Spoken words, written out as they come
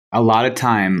a lot of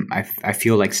time I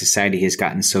feel like society has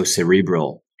gotten so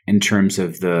cerebral in terms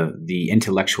of the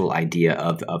intellectual idea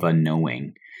of a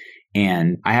knowing.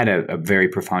 And I had a very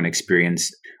profound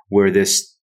experience where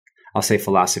this, I'll say,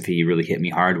 philosophy really hit me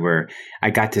hard, where I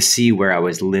got to see where I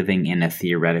was living in a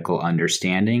theoretical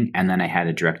understanding, and then I had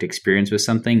a direct experience with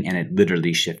something, and it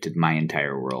literally shifted my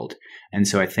entire world. And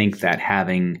so I think that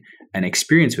having an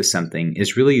experience with something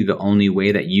is really the only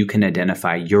way that you can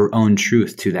identify your own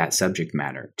truth to that subject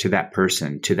matter, to that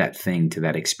person, to that thing, to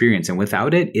that experience. And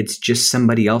without it, it's just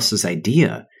somebody else's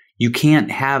idea. You can't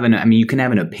have you can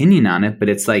have an opinion on it, but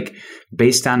it's like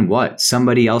based on what?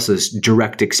 Somebody else's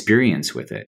direct experience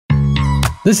with it.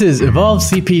 This is Evolve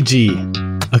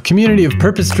CPG, a community of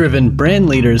purpose-driven brand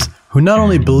leaders who not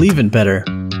only believe in better,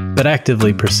 but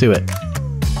actively pursue it.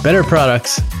 Better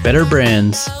products, better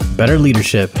brands, better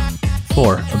leadership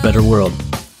for a better world.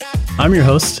 I'm your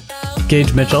host,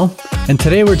 Gage Mitchell, and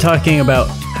today we're talking about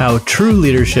how true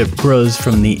leadership grows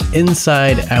from the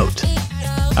inside out.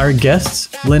 Our guests,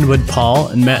 Linwood Paul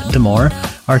and Matt Demore,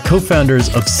 are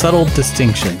co-founders of Subtle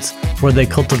Distinctions, where they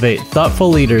cultivate thoughtful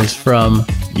leaders from,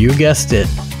 you guessed it,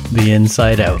 the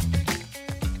inside out.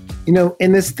 You know,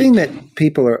 and this thing that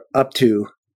people are up to,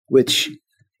 which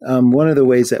one of the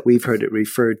ways that we've heard it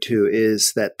referred to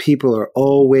is that people are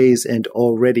always and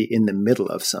already in the middle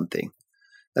of something.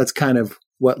 That's kind of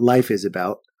what life is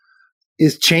about,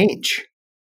 is change.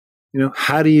 You know,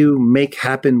 how do you make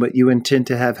happen what you intend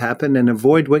to have happen and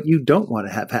avoid what you don't want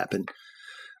to have happen?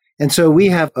 And so we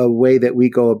have a way that we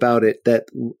go about it that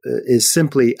is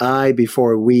simply I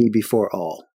before we before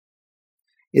all.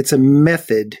 It's a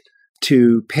method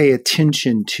to pay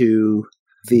attention to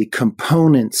the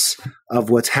components of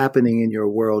what's happening in your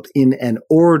world in an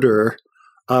order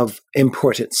of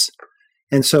importance.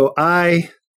 And so I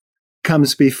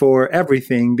comes before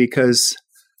everything because,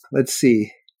 let's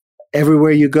see,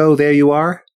 everywhere you go, there you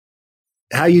are.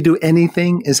 How you do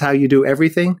anything is how you do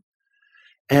everything.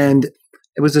 And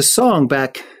it was a song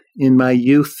back in my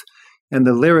youth, and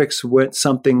the lyrics went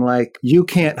something like, you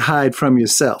can't hide from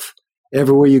yourself.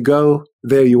 Everywhere you go,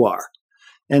 there you are.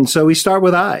 And so we start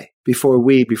with I, before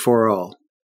we, before all.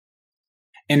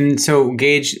 And so,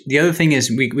 Gage, the other thing is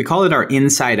we call it our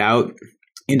inside out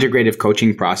integrative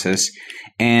coaching process.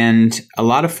 And a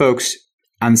lot of folks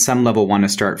on some level want to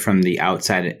start from the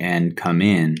outside and come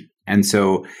in. And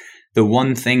so the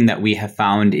one thing that we have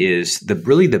found is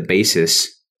really the basis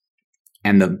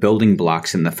and the building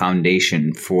blocks and the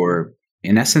foundation for,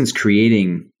 in essence,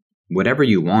 creating whatever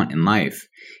you want in life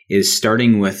is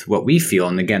starting with what we feel.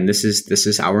 And again, this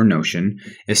is our notion,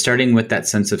 is starting with that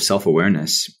sense of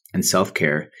self-awareness and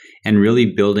self-care and really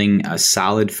building a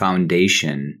solid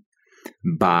foundation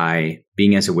by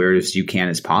being as aware as you can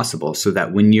as possible, so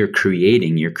that when you're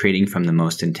creating from the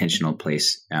most intentional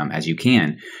place as you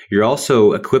can. You're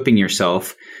also equipping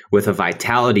yourself with a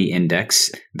vitality index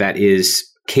that is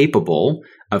capable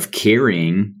of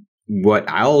carrying what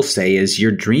I'll say is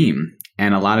your dream.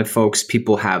 And a lot of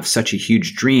people have such a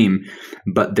huge dream,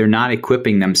 but they're not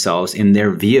equipping themselves in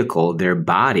their vehicle, their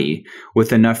body,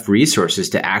 with enough resources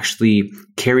to actually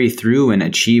carry through and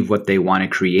achieve what they want to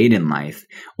create in life.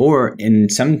 Or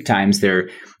sometimes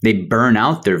they burn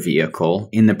out their vehicle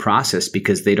in the process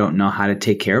because they don't know how to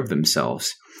take care of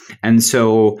themselves. And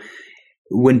so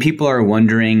when people are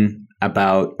wondering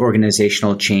about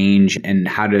organizational change and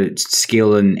how to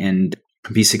scale and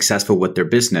be successful with their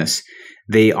business,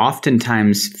 they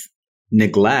oftentimes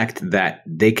neglect that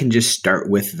they can just start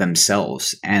with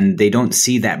themselves, and they don't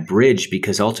see that bridge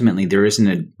because ultimately there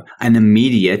isn't an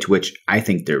immediate, which I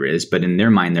think there is, but in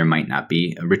their mind there might not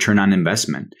be, a return on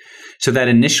investment. So that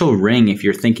initial ring, if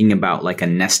you're thinking about like a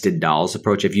nested dolls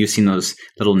approach, if you've seen those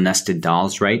little nested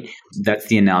dolls, right? That's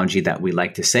the analogy that we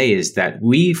like to say, is that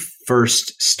we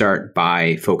first start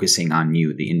by focusing on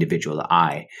you, the individual, the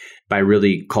I, by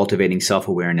really cultivating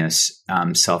self-awareness,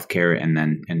 self-care,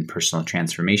 and personal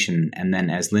transformation. And then,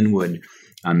 as Linwood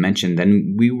mentioned,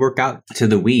 then we work out to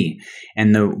the we.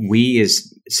 And the we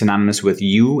is synonymous with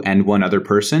you and one other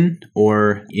person,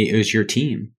 or it is your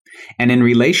team. And in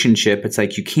relationship, it's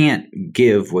like you can't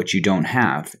give what you don't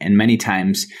have. And many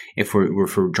times, if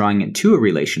we're drawing it to a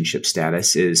relationship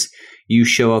status, is you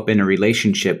show up in a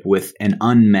relationship with an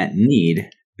unmet need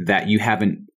that you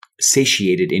haven't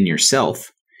satiated in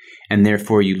yourself, and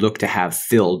therefore you look to have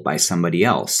filled by somebody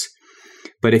else.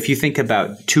 But if you think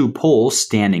about two poles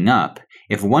standing up,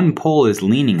 if one pole is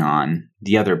leaning on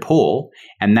the other pole,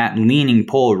 and that leaning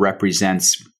pole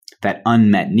represents that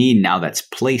unmet need now that's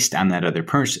placed on that other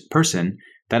person,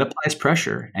 that applies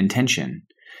pressure and tension.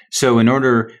 So in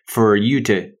order for you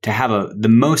to have the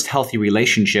most healthy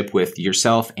relationship with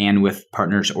yourself and with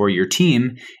partners or your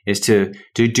team is to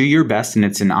do your best, and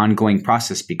it's an ongoing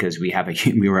process because we have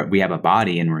a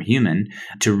body and we're human,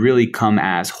 to really come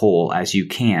as whole as you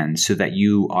can so that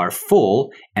you are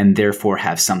full and therefore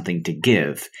have something to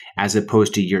give, as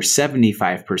opposed to you're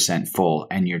 75% full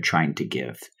and you're trying to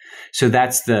give. So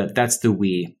that's the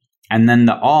we. And then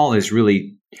the all is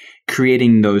really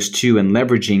creating those two and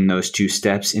leveraging those two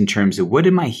steps in terms of what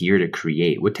am I here to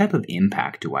create? What type of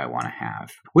impact do I want to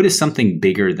have? What is something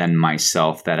bigger than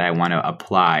myself that I want to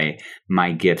apply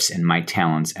my gifts and my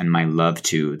talents and my love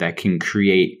to, that can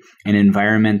create an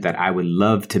environment that I would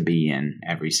love to be in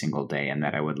every single day and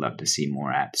that I would love to see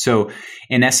more at? So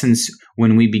in essence,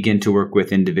 when we begin to work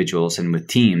with individuals and with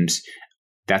teams,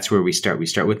 that's where we start. We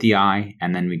start with the I,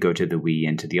 and then we go to the we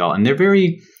and to the all. And they're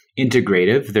very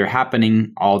integrative. They're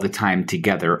happening all the time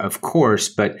together, of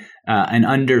course, but an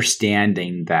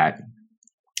understanding that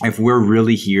if we're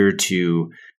really here to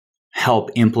help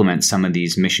implement some of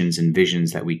these missions and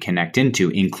visions that we connect into,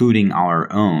 including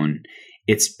our own,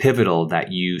 it's pivotal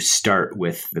that you start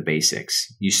with the basics.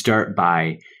 You start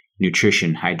by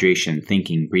nutrition, hydration,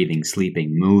 thinking, breathing, sleeping,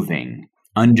 moving,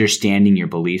 understanding your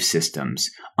belief systems,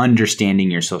 understanding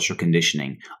your social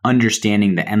conditioning,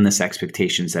 understanding the endless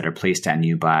expectations that are placed on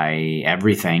you by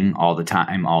everything all the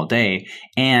time, all day,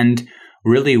 and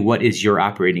really what is your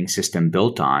operating system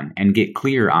built on, and get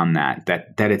clear on that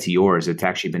it's yours, it's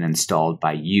actually been installed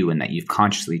by you, and that you've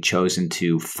consciously chosen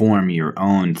to form your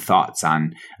own thoughts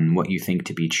on what you think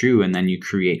to be true, and then you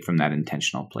create from that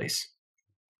intentional place.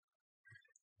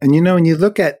 And when you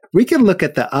we can look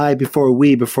at the I before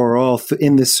we, before all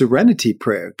in the serenity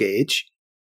prayer, Gage.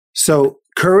 So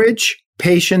courage,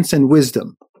 patience, and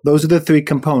wisdom. Those are the three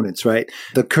components, right?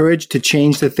 The courage to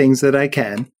change the things that I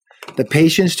can, the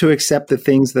patience to accept the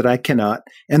things that I cannot,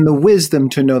 and the wisdom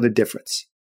to know the difference.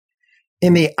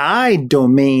 In the I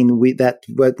domain, where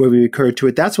we recur to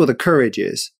it, that's where the courage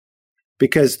is.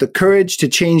 Because the courage to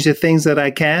change the things that I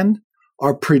can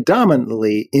are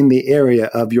predominantly in the area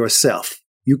of yourself.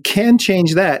 You can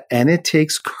change that, and it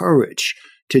takes courage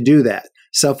to do that.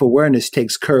 Self-awareness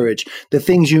takes courage. The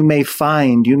things you may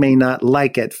find you may not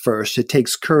like at first, it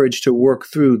takes courage to work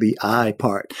through the I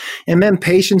part. And then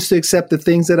patience to accept the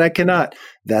things that I cannot.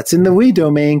 That's in the we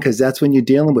domain, because that's when you're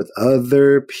dealing with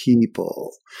other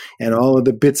people and all of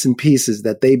the bits and pieces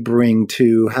that they bring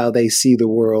to how they see the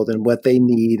world and what they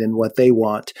need and what they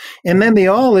want. And then the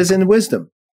all is in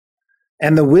wisdom.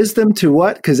 And the wisdom to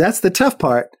what? Because that's the tough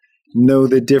part. Know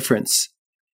the difference.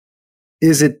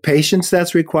 Is it patience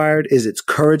that's required? Is it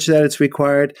courage that it's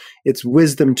required? It's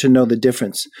wisdom to know the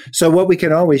difference. So what we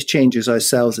can always change is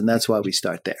ourselves, and that's why we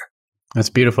start there. That's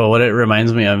beautiful. What it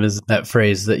reminds me of is that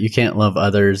phrase that you can't love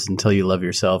others until you love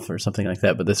yourself, or something like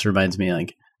that. But this reminds me,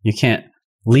 like, you can't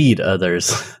lead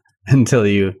others until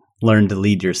you learn to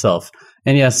lead yourself.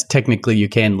 And yes, technically you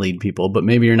can lead people, but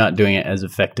maybe you're not doing it as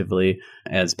effectively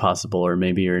as possible, or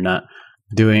maybe you're not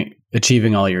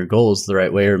achieving all your goals the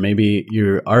right way, or maybe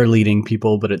you are leading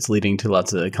people, but it's leading to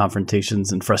lots of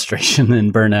confrontations and frustration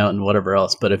and burnout and whatever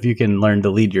else. But if you can learn to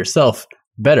lead yourself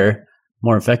better,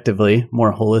 more effectively,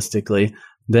 more holistically,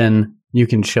 then you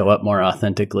can show up more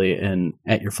authentically and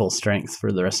at your full strength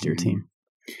for the rest of your team.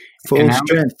 Full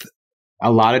strength.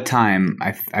 A lot of time,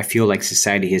 I feel like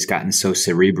society has gotten so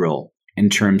cerebral in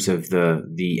terms of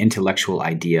the intellectual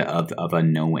idea of a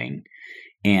knowing.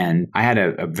 And I had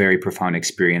a very profound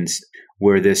experience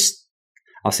where this,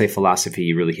 I'll say,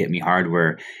 philosophy really hit me hard,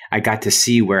 where I got to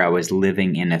see where I was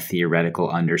living in a theoretical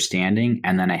understanding,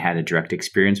 and then I had a direct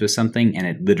experience with something, and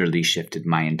it literally shifted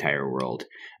my entire world.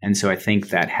 And so I think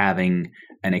that having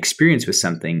an experience with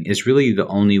something is really the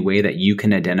only way that you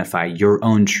can identify your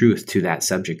own truth to that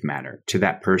subject matter, to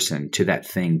that person, to that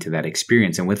thing, to that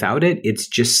experience. And without it, it's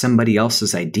just somebody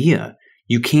else's idea.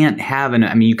 You can't have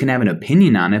you can have an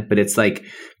opinion on it, but it's like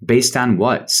based on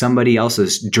what? Somebody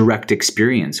else's direct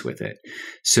experience with it.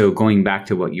 So going back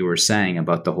to what you were saying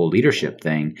about the whole leadership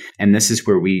thing, and this is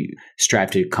where we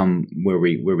strive to come where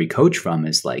we coach from,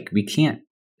 is like, we can't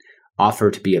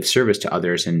offer to be of service to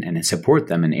others and support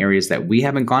them in areas that we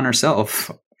haven't gone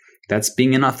ourselves. That's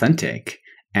being inauthentic.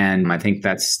 And I think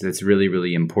that's really,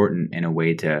 really important in a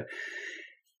way to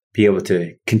be able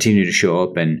to continue to show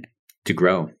up and to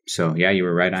grow. So yeah, you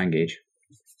were right on, Gage.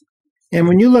 And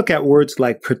when you look at words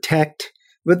like protect,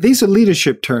 but these are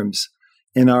leadership terms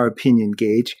in our opinion,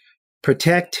 Gage.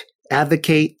 Protect,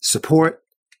 advocate, support,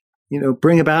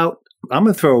 bring about. I'm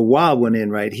going to throw a wild one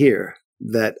in right here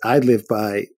that I live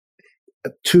by.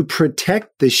 To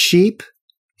protect the sheep,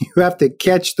 you have to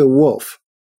catch the wolf.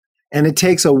 And it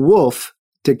takes a wolf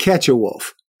to catch a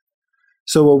wolf.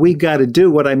 So what we got to do,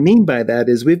 what I mean by that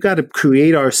is we've got to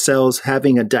create ourselves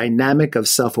having a dynamic of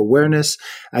self-awareness,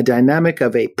 a dynamic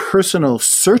of a personal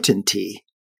certainty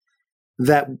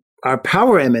that our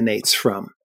power emanates from.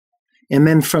 And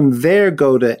then from there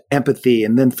go to empathy,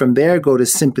 and then from there go to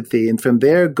sympathy, and from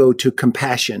there go to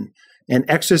compassion and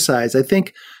exercise. I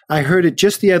think I heard it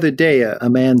just the other day. A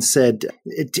man said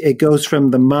it goes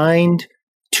from the mind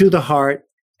to the heart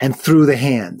and through the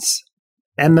hands.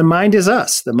 And the mind is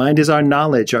us. The mind is our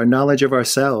knowledge of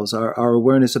ourselves, our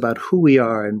awareness about who we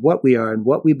are and what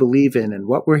we believe in and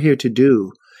what we're here to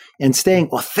do, and staying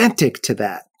authentic to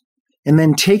that. And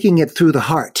then taking it through the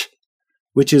heart,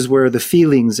 which is where the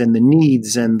feelings and the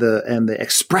needs and the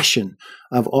expression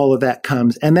of all of that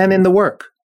comes. And then in the work,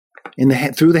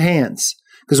 through the hands.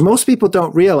 Because most people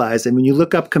don't realize that when you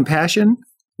look up compassion,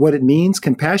 what it means,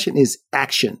 compassion is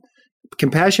action.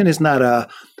 Compassion is not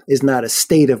a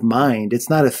state of mind. It's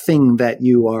not a thing that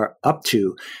you are up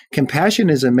to. Compassion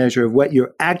is a measure of what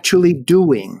you're actually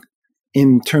doing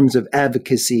in terms of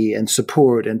advocacy and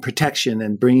support and protection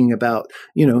and bringing about,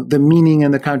 the meaning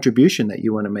and the contribution that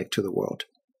you want to make to the world.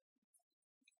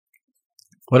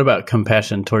 What about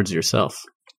compassion towards yourself?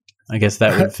 I guess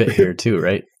that would fit here too,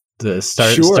 right?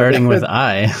 Starting with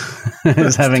I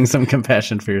is having some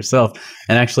compassion for yourself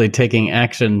and actually taking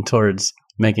action towards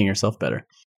making yourself better.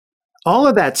 All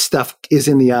of that stuff is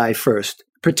in the I first.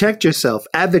 Protect yourself,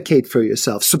 advocate for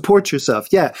yourself, support yourself.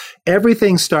 Yeah,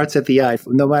 everything starts at the I,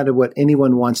 no matter what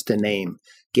anyone wants to name.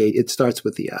 It starts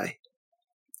with the I,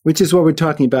 which is what we're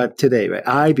talking about today, right?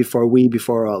 I before we,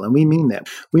 before all. And we mean that.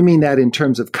 We mean that in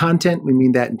terms of content. We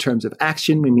mean that in terms of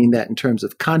action. We mean that in terms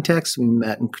of context. We mean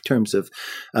that in terms of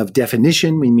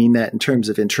definition. We mean that in terms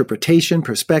of interpretation,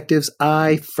 perspectives.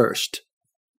 I first.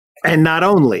 And not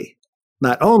only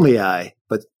I,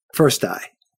 but first I.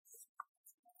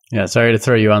 Yeah, sorry to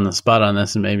throw you on the spot on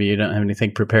this, and maybe you don't have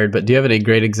anything prepared, but do you have any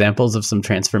great examples of some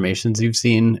transformations you've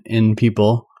seen in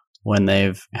people when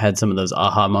they've had some of those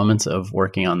aha moments of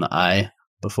working on the I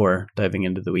before diving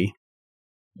into the we?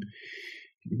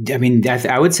 I mean,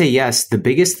 I would say yes. The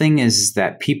biggest thing is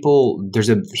that there's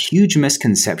a huge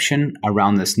misconception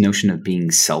around this notion of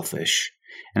being selfish.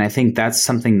 And I think that's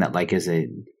something that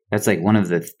that's like one of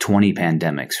the 20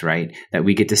 pandemics, right? That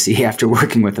we get to see after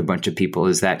working with a bunch of people,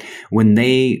 is that when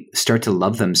they start to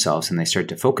love themselves and they start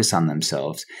to focus on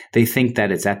themselves, they think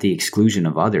that it's at the exclusion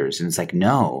of others. And it's like,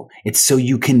 no, it's so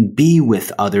you can be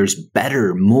with others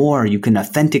better, more. You can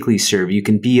authentically serve. You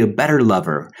can be a better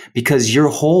lover because you're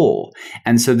whole.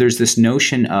 And so there's this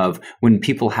notion of when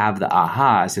people have the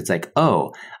ahas, it's like,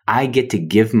 oh, I get to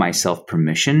give myself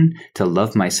permission to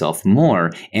love myself more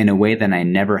in a way that I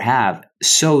never have.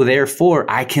 So therefore,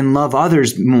 I can love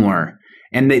others more.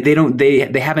 And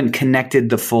they haven't connected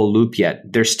the full loop yet.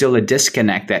 There's still a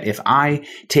disconnect that if I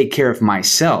take care of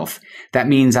myself, that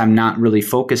means I'm not really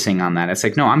focusing on that. It's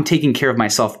like, no, I'm taking care of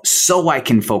myself so I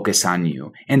can focus on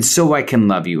you and so I can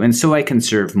love you and so I can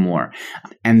serve more.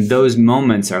 And those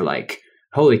moments are like,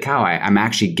 holy cow, I'm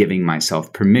actually giving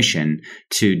myself permission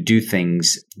to do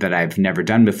things that I've never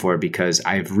done before because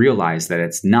I've realized that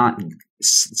it's not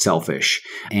selfish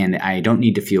and I don't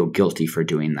need to feel guilty for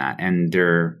doing that. And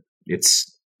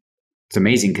it's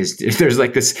amazing because there's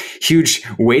like this huge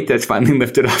weight that's finally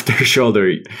lifted off their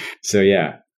shoulder. So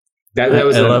yeah, that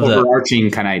was an overarching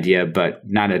kind of idea, but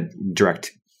not a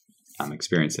direct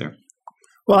experience there.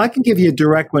 Well, I can give you a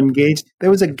direct one, Gage.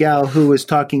 There was a gal who was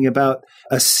talking about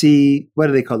a what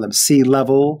do they call them?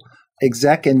 C-level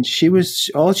exec. And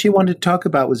all she wanted to talk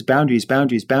about was boundaries.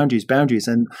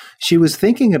 And she was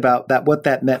thinking about that, what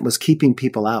that meant was keeping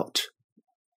people out.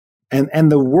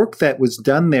 And the work that was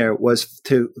done there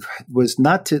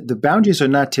the boundaries are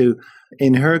not to,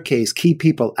 in her case, keep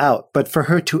people out, but for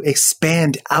her to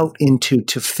expand out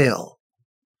to fill.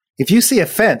 If you see a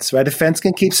fence, right, a fence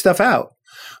can keep stuff out.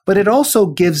 But it also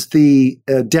gives the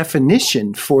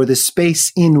definition for the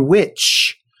space in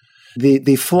which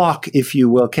the flock, if you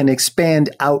will, can expand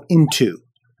out into.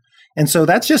 And so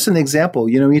that's just an example.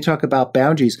 When you talk about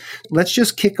boundaries, let's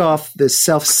just kick off the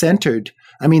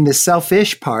the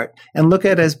selfish part and look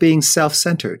at it as being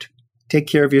self-centered. Take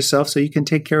care of yourself so you can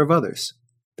take care of others.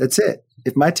 That's it.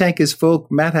 If my tank is full,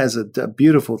 Matt has a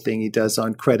beautiful thing he does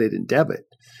on credit and debit.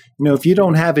 If you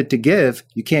don't have it to give,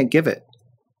 you can't give it.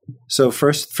 So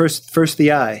first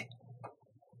the I.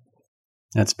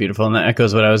 That's beautiful. And that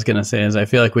echoes what I was going to say is I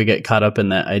feel like we get caught up in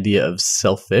that idea of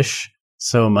selfish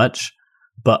so much,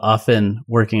 but often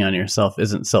working on yourself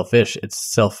isn't selfish.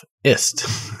 It's self-ist.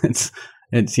 It's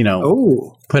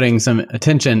putting some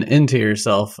attention into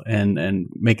yourself and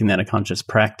making that a conscious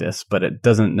practice, but it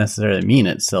doesn't necessarily mean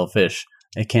it's selfish.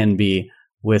 It can be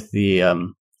with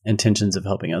the intentions of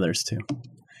helping others too.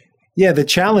 Yeah, the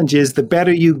challenge is the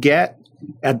better you get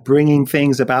at bringing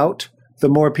things about, the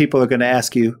more people are going to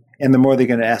ask you and the more they're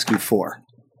going to ask you for.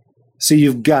 So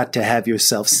you've got to have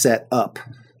yourself set up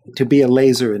to be a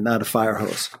laser and not a fire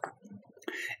hose.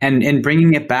 And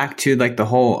bringing it back to like the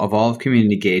whole Evolve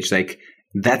community, Gage, like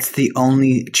that's the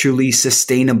only truly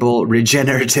sustainable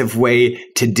regenerative way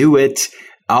to do it.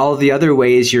 All the other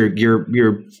ways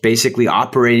you're basically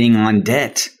operating on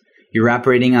debt. You're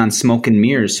operating on smoke and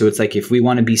mirrors. So it's like if we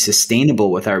want to be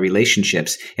sustainable with our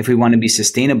relationships, if we want to be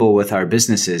sustainable with our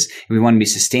businesses, if we want to be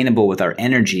sustainable with our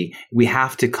energy, we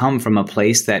have to come from a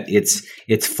place that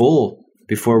it's full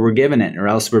before we're given it, or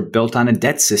else we're built on a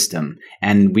debt system.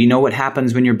 And we know what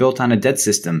happens when you're built on a debt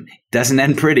system. It doesn't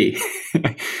end pretty,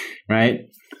 right?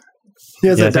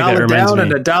 There's a dollar down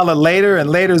and a dollar later, and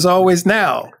later's always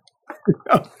now.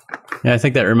 Yeah, I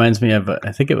think that reminds me of,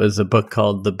 I think it was a book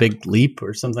called The Big Leap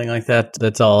or something like that.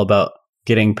 That's all about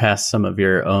getting past some of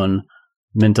your own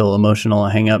mental, emotional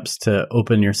hangups to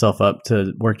open yourself up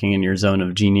to working in your zone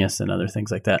of genius and other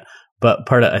things like that.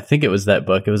 But I think it was that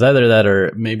book. It was either that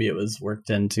or maybe it was worked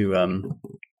into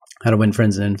How to Win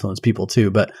Friends and Influence People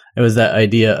too. But it was that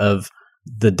idea of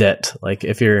the debt. Like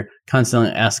if you're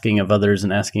constantly asking of others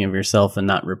and asking of yourself and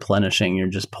not replenishing, you're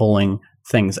just pulling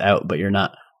things out, but you're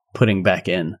not putting back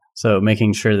in. So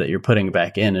making sure that you're putting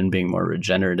back in and being more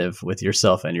regenerative with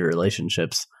yourself and your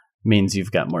relationships means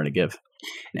you've got more to give.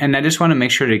 And I just want to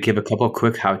make sure to give a couple of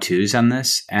quick how-tos on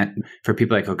this. And for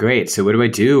people like, oh, great. So what do I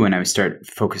do when I start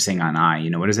focusing on I?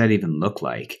 What does that even look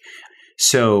like?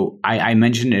 So I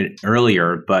mentioned it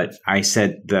earlier, but I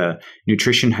said the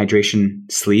nutrition,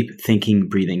 hydration, sleep, thinking,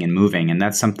 breathing, and moving. And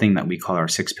that's something that we call our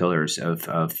 6 pillars of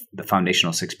the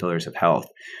foundational 6 pillars of health.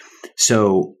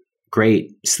 So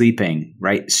great, sleeping,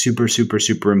 right? Super, super,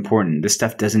 super important. This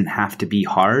stuff doesn't have to be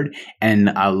hard.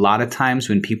 And a lot of times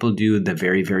when people do the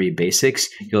very, very basics,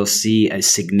 you'll see a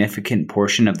significant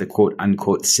portion of the quote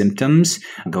unquote symptoms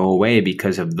go away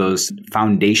because of those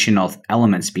foundational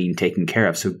elements being taken care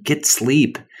of. So get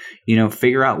sleep.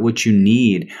 Figure out what you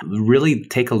need. Really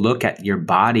take a look at your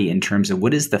body in terms of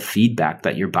what is the feedback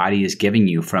that your body is giving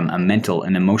you from a mental,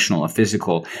 an emotional, a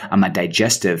physical, a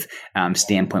digestive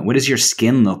standpoint. What does your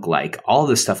skin look like? All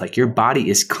this stuff, like your body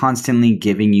is constantly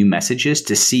giving you messages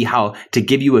to see how to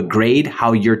give you a grade,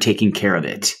 how you're taking care of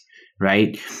it.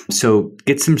 Right? So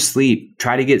get some sleep,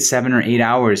 try to get 7 or 8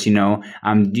 hours, you don't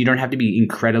have to be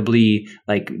incredibly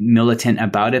militant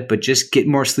about it, but just get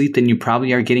more sleep than you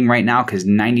probably are getting right now because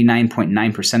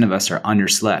 99.9% of us are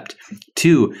underslept.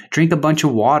 2, drink a bunch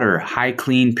of water, high,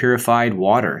 clean, purified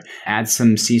water. Add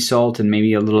some sea salt and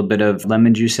maybe a little bit of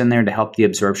lemon juice in there to help the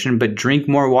absorption, but drink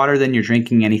more water than you're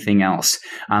drinking anything else.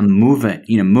 Move it,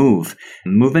 move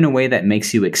in a way that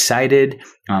makes you excited,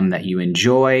 that you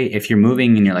enjoy. If you're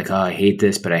moving and you're like, oh, I hate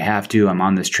this, but I have to, I'm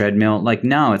on this treadmill.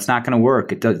 No, it's not going to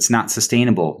work. It's not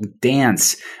sustainable.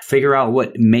 Dance, figure out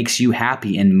what makes you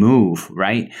happy and move,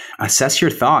 right? Assess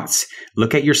your thoughts,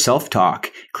 look at your self-talk,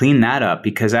 clean that up.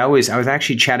 Because I was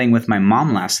actually chatting with my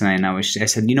mom last night and I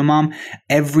said, Mom,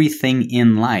 everything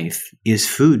in life is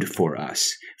food for us.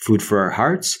 Food for our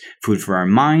hearts, food for our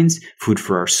minds, food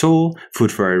for our soul,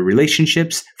 food for our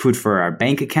relationships, food for our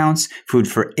bank accounts,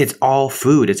 it's all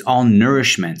food. It's all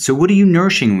nourishment. So what are you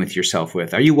nourishing with yourself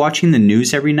with? Are you watching the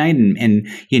news every night and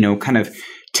kind of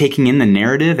taking in the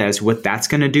narrative as what that's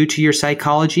going to do to your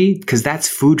psychology? Because that's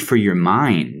food for your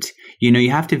mind. You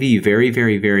have to be very,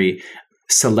 very, very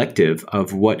selective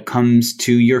of what comes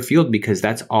to your field because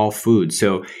that's all food.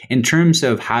 So in terms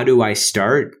of how do I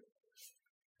start?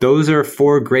 Those are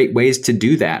 4 great ways to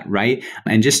do that, right?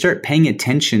 And just start paying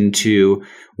attention to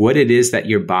what it is that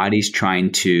your body's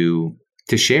trying to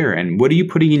share. And what are you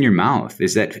putting in your mouth?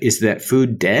 Is that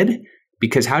food dead?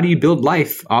 Because how do you build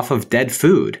life off of dead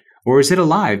food? Or is it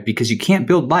alive? Because you can't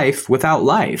build life without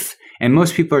life. And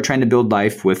most people are trying to build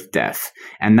life with death.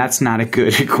 And that's not a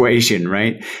good equation,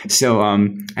 right? So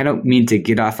I don't mean to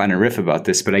get off on a riff about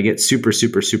this, but I get super,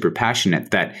 super, super passionate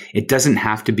that it doesn't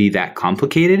have to be that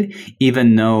complicated,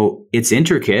 even though it's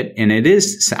intricate and it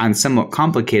is somewhat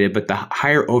complicated, but the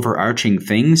higher overarching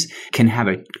things can have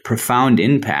a profound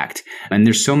impact. And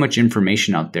there's so much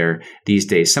information out there these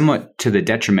days, somewhat to the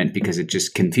detriment because it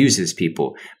just confuses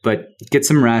people. But get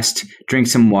some rest, drink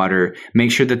some water,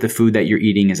 make sure that the food that you're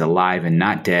eating is alive and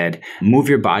not dead. Move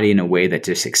your body in a way that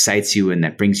just excites you and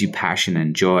that brings you passion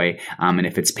and joy. And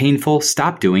if it's painful,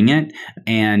 stop doing it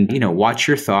and, watch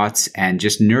your thoughts and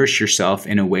just nourish yourself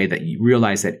in a way that you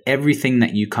realize that everything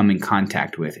that you come in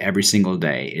contact with every single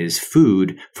day is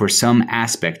food for some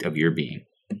aspect of your being.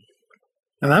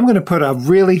 And I'm going to put a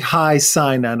really high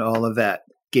sign on all of that.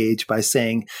 Gage, by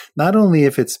saying, not only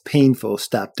if it's painful,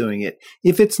 stop doing it.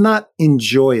 If it's not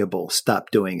enjoyable, stop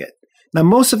doing it. Now,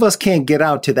 most of us can't get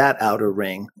out to that outer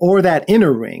ring or that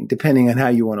inner ring, depending on how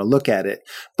you want to look at it.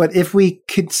 But if we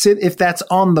could if that's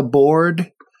on the board,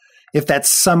 if that's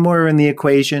somewhere in the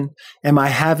equation,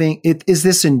 is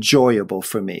this enjoyable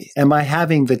for me? Am I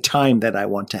having the time that I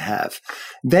want to have?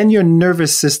 Then your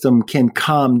nervous system can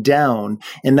calm down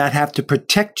and not have to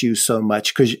protect you so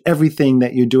much, because everything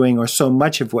that you're doing, or so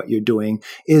much of what you're doing,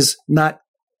 is not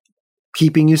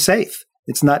keeping you safe.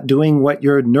 It's not doing what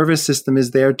your nervous system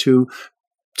is there to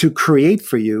create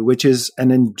for you, which is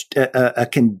a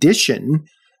condition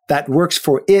that works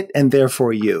for it and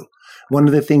therefore you. One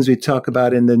of the things we talk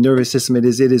about in the nervous system it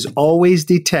is always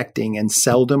detecting and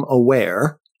seldom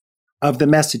aware of the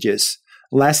messages.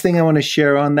 Last thing I want to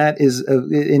share on that is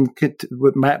in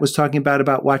what Matt was talking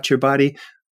about watch your body.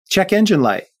 Check engine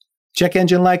light. Check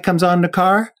engine light comes on in the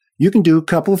car. You can do a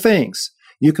couple of things.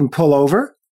 You can pull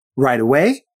over right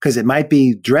away, because it might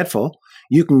be dreadful.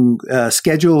 You can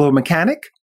schedule a mechanic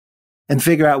and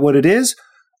figure out what it is,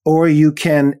 or you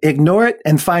can ignore it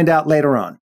and find out later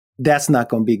on. That's not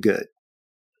going to be good.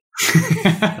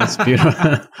 That's beautiful.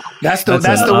 That's the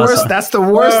worst. That's the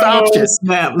worst option.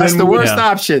 That's the worst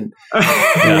option.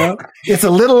 You know? It's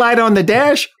a little light on the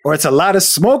dash, or it's a lot of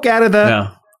smoke out of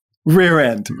the rear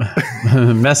end.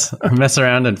 mess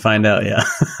around and find out. Yeah.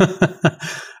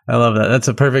 I love that. That's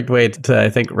a perfect way to, I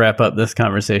think, wrap up this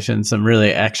conversation. Some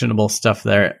really actionable stuff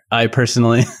there. I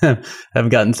personally have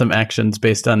gotten some actions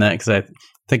based on that, because I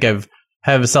think have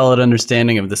a solid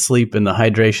understanding of the sleep and the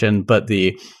hydration, but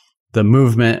the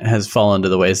movement has fallen to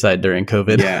the wayside during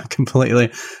COVID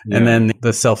completely. Yeah. And then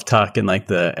the self-talk and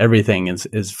like everything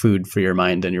is food for your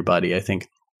mind and your body, I think,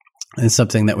 is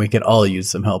something that we could all use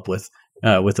some help with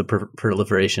the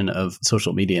proliferation of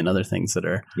social media and other things that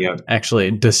are actually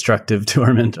destructive to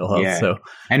our mental health. Yeah. So,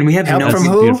 and we have help from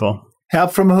who? Beautiful.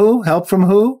 Help from who? Help from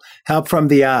who? Help from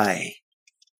the eye.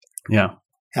 Yeah.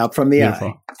 Help from the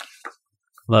eye.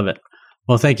 Love it.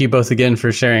 Well, thank you both again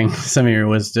for sharing some of your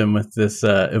wisdom with this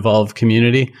Evolve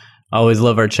community. Always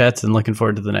love our chats and looking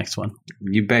forward to the next one.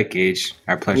 You bet, Gage.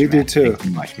 Our pleasure. We do too. Thank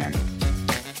you much, man.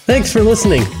 Thanks for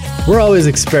listening. We're always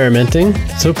experimenting,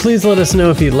 so please let us know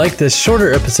if you like this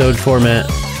shorter episode format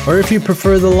or if you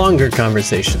prefer the longer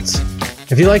conversations.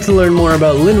 If you'd like to learn more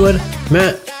about Linwood,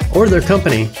 Matt, or their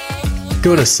company,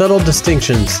 go to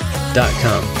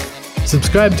subtledistinctions.com.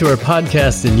 Subscribe to our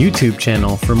podcast and YouTube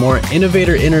channel for more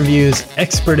innovator interviews,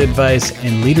 expert advice,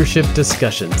 and leadership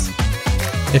discussions.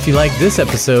 If you like this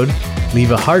episode,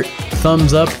 leave a heart,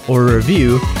 thumbs up, or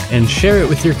review, and share it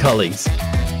with your colleagues.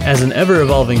 As an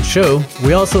ever-evolving show,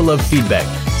 we also love feedback,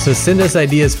 so send us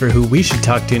ideas for who we should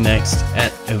talk to next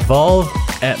at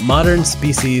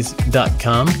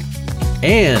evolve@modernspecies.com,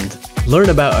 and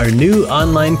learn about our new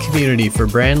online community for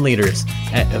brand leaders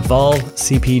at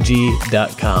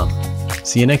evolvecpg.com.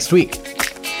 See you next week.